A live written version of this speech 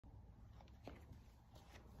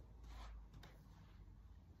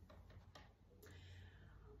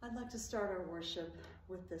I'd like to start our worship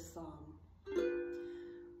with this song. We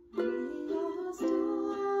are standing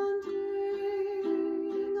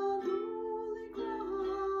on holy ground,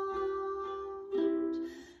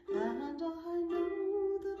 and I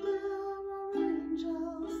know that there are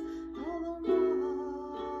angels all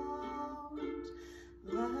around.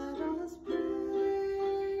 Let us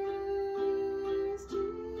praise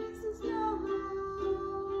Jesus now.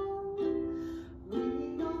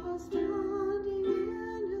 We are standing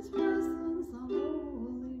in his presence on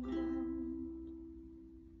holy ground.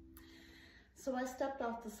 So I stepped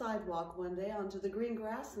off the sidewalk one day onto the green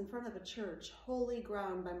grass in front of a church, holy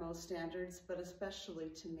ground by most standards, but especially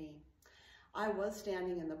to me. I was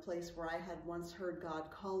standing in the place where I had once heard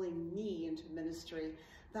God calling me into ministry.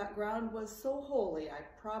 That ground was so holy, I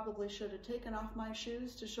probably should have taken off my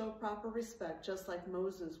shoes to show proper respect, just like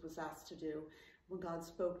Moses was asked to do when God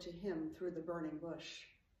spoke to him through the burning bush.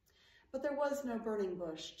 But there was no burning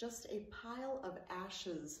bush, just a pile of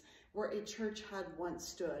ashes where a church had once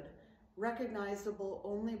stood, recognizable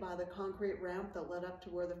only by the concrete ramp that led up to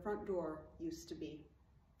where the front door used to be.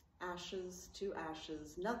 Ashes to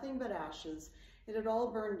ashes, nothing but ashes. It had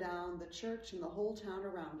all burned down, the church and the whole town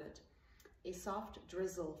around it. A soft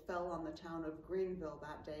drizzle fell on the town of Greenville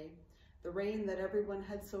that day, the rain that everyone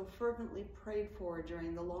had so fervently prayed for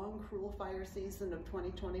during the long, cruel fire season of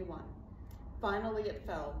 2021. Finally it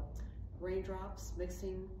fell, raindrops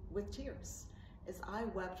mixing with tears, as I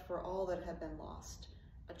wept for all that had been lost.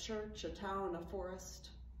 A church, a town, a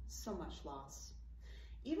forest, so much loss.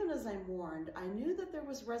 Even as I mourned, I knew that there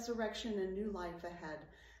was resurrection and new life ahead.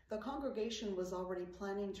 The congregation was already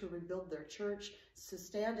planning to rebuild their church, to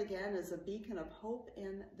stand again as a beacon of hope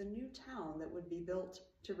in the new town that would be built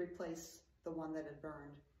to replace the one that had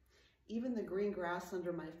burned. Even the green grass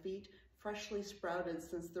under my feet, freshly sprouted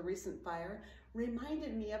since the recent fire,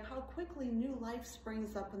 reminded me of how quickly new life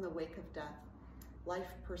springs up in the wake of death.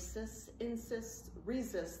 Life persists, insists,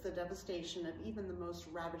 resists the devastation of even the most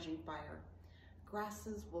ravaging fire.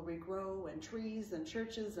 Grasses will regrow, and trees and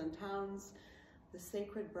churches and towns. The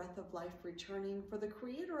sacred breath of life returning, for the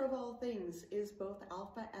creator of all things is both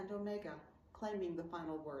Alpha and Omega, claiming the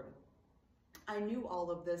final word. I knew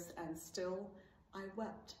all of this, and still I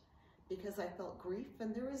wept, because I felt grief,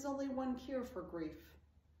 and there is only one cure for grief: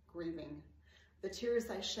 grieving. The tears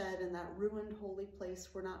I shed in that ruined holy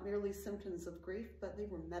place were not merely symptoms of grief, but they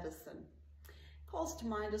were medicine. It calls to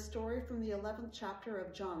mind a story from the 11th chapter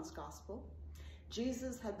of John's Gospel.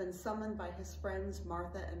 Jesus had been summoned by his friends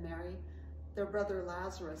Martha and Mary. Their brother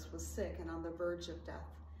Lazarus was sick and on the verge of death.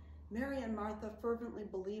 Mary and Martha fervently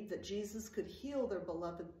believed that Jesus could heal their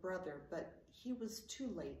beloved brother, but he was too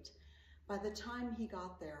late. By the time he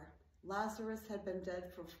got there, Lazarus had been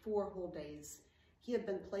dead for 4 whole days. He had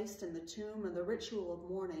been placed in the tomb, and the ritual of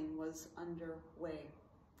mourning was underway.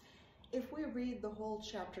 If we read the whole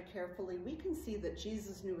chapter carefully, we can see that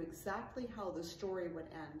Jesus knew exactly how the story would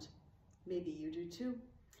end. Maybe you do too.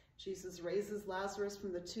 Jesus raises Lazarus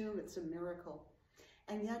from the tomb. It's a miracle.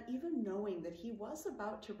 And yet, even knowing that he was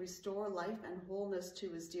about to restore life and wholeness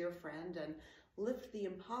to his dear friend and lift the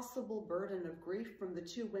impossible burden of grief from the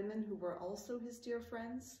 2 women who were also his dear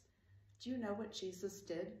friends, do you know what Jesus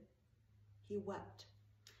did? He wept.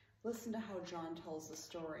 Listen to how John tells the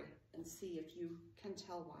story and see if you can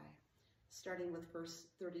tell why. Starting with verse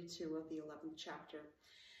 32 of the 11th chapter.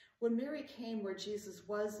 When Mary came where Jesus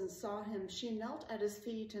was and saw him, she knelt at his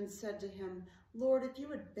feet and said to him, "Lord, if you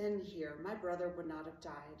had been here, my brother would not have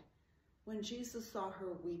died." When Jesus saw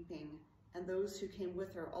her weeping, and those who came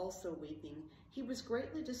with her also weeping, he was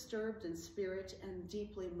greatly disturbed in spirit and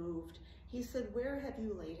deeply moved. He said, "Where have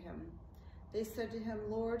you laid him?" They said to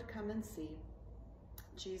him, "Lord, come and see."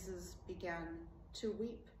 Jesus began to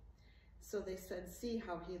weep. So they said, "See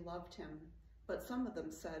how he loved him." But some of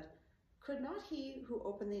them said, "Could not he who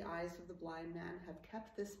opened the eyes of the blind man have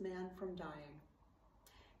kept this man from dying?"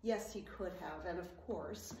 Yes, he could have. And of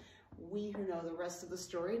course, we who know the rest of the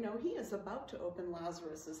story know he is about to open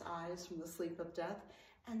Lazarus's eyes from the sleep of death.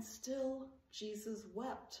 And still Jesus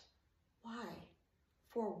wept. Why?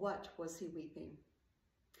 For what was he weeping?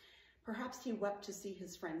 Perhaps he wept to see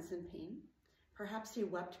his friends in pain. Perhaps he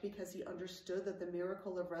wept because he understood that the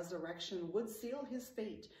miracle of resurrection would seal his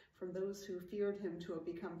fate from those who feared him to have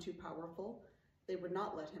become too powerful. They would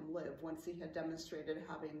not let him live once he had demonstrated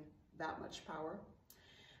having that much power.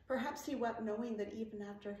 Perhaps he wept knowing that even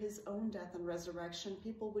after his own death and resurrection,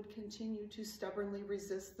 people would continue to stubbornly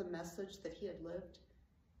resist the message that he had lived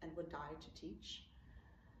and would die to teach.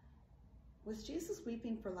 Was Jesus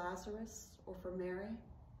weeping for Lazarus or for Mary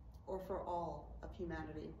or for all of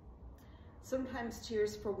humanity? Sometimes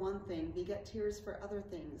tears for one thing beget tears for other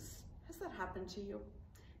things. Has that happened to you?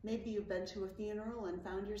 Maybe you've been to a funeral and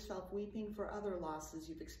found yourself weeping for other losses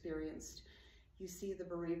you've experienced. You see the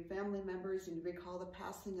bereaved family members and you recall the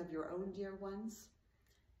passing of your own dear ones.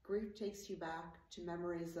 Grief takes you back to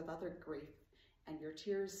memories of other grief, and your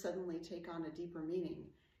tears suddenly take on a deeper meaning.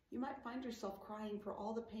 You might find yourself crying for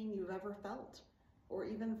all the pain you've ever felt, or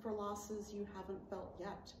even for losses you haven't felt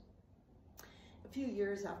yet. A few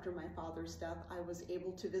years after my father's death, I was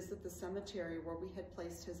able to visit the cemetery where we had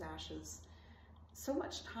placed his ashes. So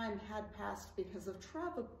much time had passed because of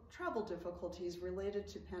travel difficulties related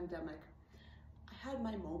to pandemic. I had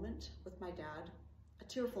my moment with my dad, a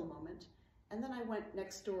tearful moment, and then I went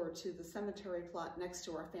next door to the cemetery plot next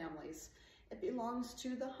to our families. It belongs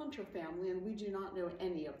to the Hunter family, and we do not know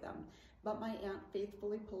any of them, but my aunt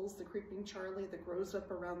faithfully pulls the creeping Charlie that grows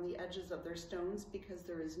up around the edges of their stones because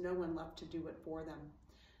there is no one left to do it for them.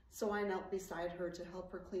 So I knelt beside her to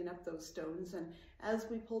help her clean up those stones, and as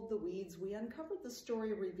we pulled the weeds, we uncovered the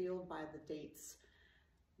story revealed by the dates.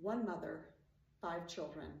 One mother, 5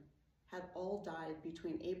 children, had all died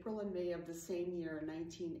between April and May of the same year,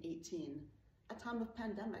 1918, a time of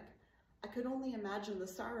pandemic. I could only imagine the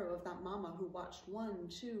sorrow of that mama who watched 1,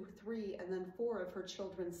 2, 3, and then 4 of her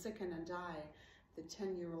children sicken and die. The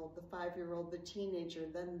 10-year-old, the 5-year-old, the teenager,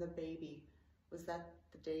 then the baby. Was that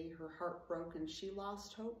the day her heart broke and she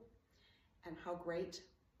lost hope? And how great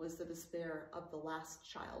was the despair of the last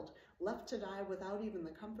child, left to die without even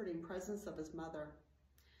the comforting presence of his mother.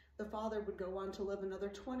 The father would go on to live another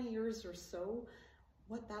 20 years or so.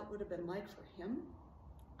 What that would have been like for him?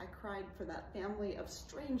 I cried for that family of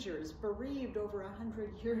strangers bereaved over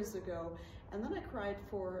 100 years ago. And then I cried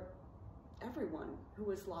for everyone who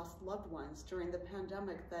has lost loved ones during the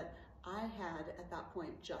pandemic that I had at that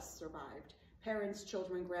point just survived. Parents,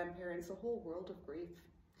 children, grandparents, a whole world of grief.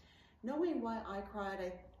 Knowing why I cried,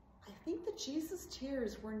 I think that Jesus'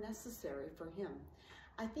 tears were necessary for him.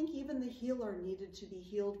 I think even the healer needed to be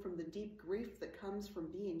healed from the deep grief that comes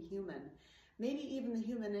from being human. Maybe even the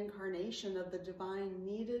human incarnation of the divine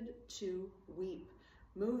needed to weep,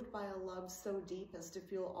 moved by a love so deep as to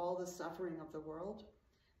feel all the suffering of the world.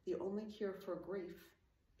 The only cure for grief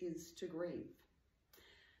is to grieve.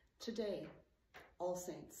 Today, All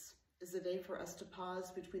Saints, is a day for us to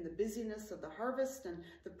pause between the busyness of the harvest and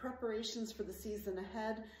the preparations for the season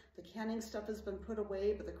ahead. The canning stuff has been put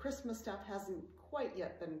away, but the Christmas stuff hasn't quite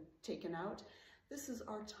yet been taken out. This is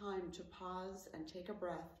our time to pause and take a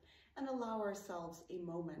breath and allow ourselves a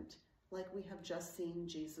moment like we have just seen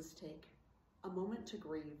Jesus take, a moment to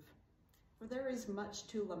grieve. For there is much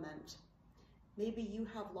to lament. Maybe you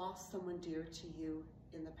have lost someone dear to you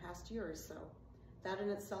in the past year or so. That in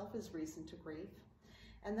itself is reason to grieve.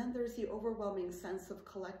 And then there's the overwhelming sense of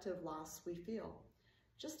collective loss we feel.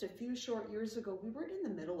 Just a few short years ago, we were in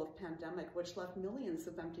the middle of pandemic, which left millions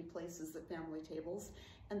of empty places at family tables.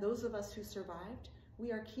 And those of us who survived,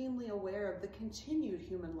 we are keenly aware of the continued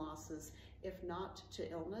human losses, if not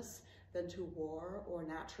to illness, then to war or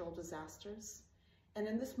natural disasters. And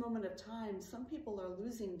in this moment of time, some people are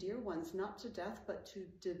losing dear ones, not to death, but to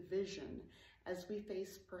division, as we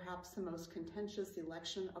face perhaps the most contentious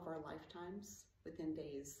election of our lifetimes within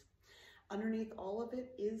days. Underneath all of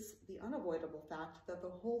it is the unavoidable fact that the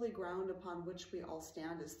holy ground upon which we all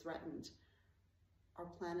stand is threatened. Our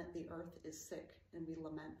planet, the earth, is sick, and we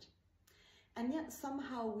lament. And yet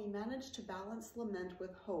somehow we manage to balance lament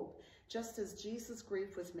with hope, just as Jesus'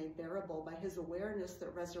 grief was made bearable by his awareness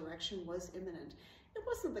that resurrection was imminent. It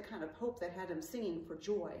wasn't the kind of hope that had him singing for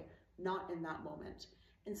joy, not in that moment.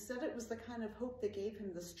 Instead, it was the kind of hope that gave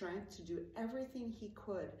him the strength to do everything he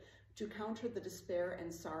could to counter the despair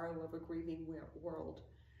and sorrow of a grieving world.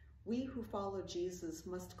 We who follow Jesus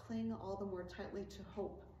must cling all the more tightly to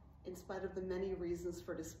hope, in spite of the many reasons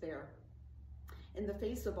for despair. In the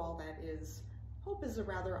face of all that hope is a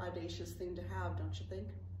rather audacious thing to have, don't you think?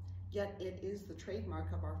 Yet it is the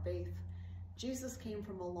trademark of our faith. Jesus came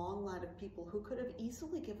from a long line of people who could have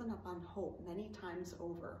easily given up on hope many times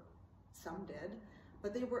over. Some did,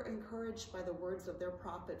 but they were encouraged by the words of their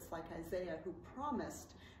prophets like Isaiah, who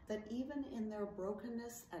promised that even in their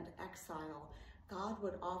brokenness and exile, God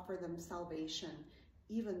would offer them salvation,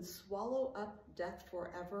 even swallow up death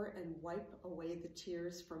forever and wipe away the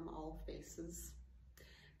tears from all faces.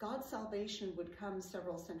 God's salvation would come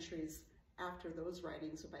several centuries after those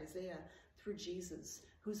writings of Isaiah through Jesus,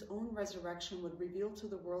 whose own resurrection would reveal to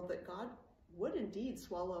the world that God would indeed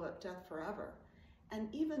swallow up death forever.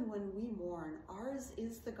 And even when we mourn, ours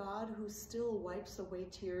is the God who still wipes away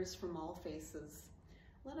tears from all faces.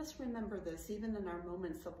 Let us remember this even in our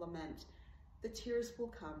moments of lament. The tears will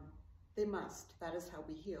come. They must. That is how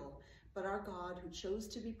we heal. But our God, who chose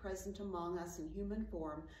to be present among us in human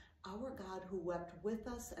form, Our God who wept with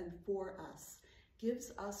us and for us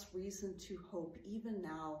gives us reason to hope even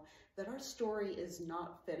now that our story is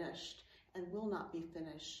not finished and will not be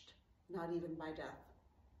finished, not even by death.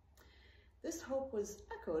 This hope was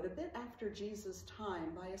echoed a bit after Jesus'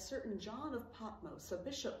 time by a certain John of Patmos, a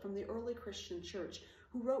bishop from the early Christian church,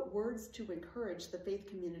 who wrote words to encourage the faith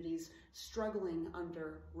communities struggling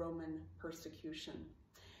under Roman persecution.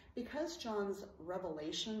 Because John's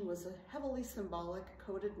revelation was a heavily symbolic,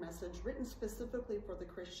 coded message written specifically for the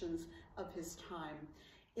Christians of his time,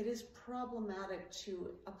 it is problematic to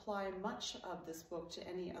apply much of this book to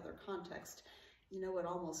any other context. You know, it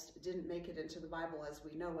almost didn't make it into the Bible as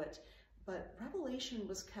we know it, but Revelation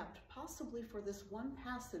was kept possibly for this one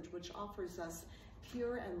passage which offers us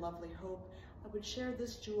pure and lovely hope. I would share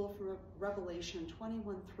this jewel from Revelation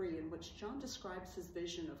 21:3, in which John describes his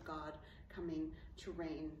vision of God coming to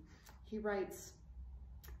reign. He writes,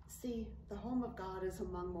 "See, the home of God is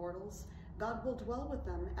among mortals. God will dwell with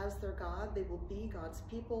them as their God. They will be God's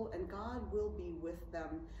people, and God will be with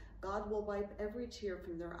them. God will wipe every tear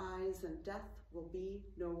from their eyes, and death will be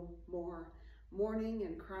no more. Mourning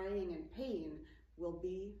and crying and pain will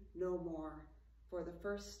be no more, for the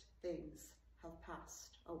first things have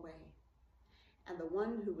passed away." And the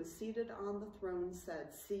one who was seated on the throne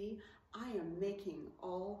said, "See, I am making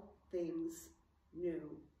all things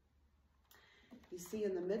new." You see,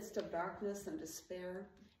 in the midst of darkness and despair,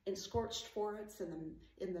 in scorched forests,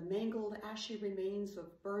 in the mangled, ashy remains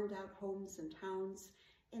of burned out homes and towns,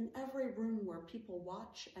 in every room where people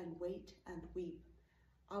watch and wait and weep,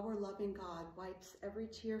 our loving God wipes every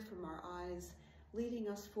tear from our eyes, leading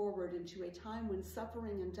us forward into a time when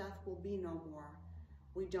suffering and death will be no more.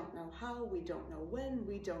 We don't know how, we don't know when,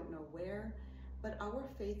 we don't know where, but our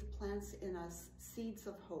faith plants in us seeds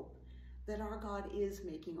of hope that our God is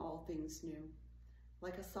making all things new.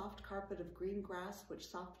 Like a soft carpet of green grass which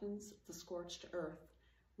softens the scorched earth,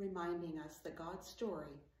 reminding us that God's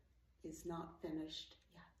story is not finished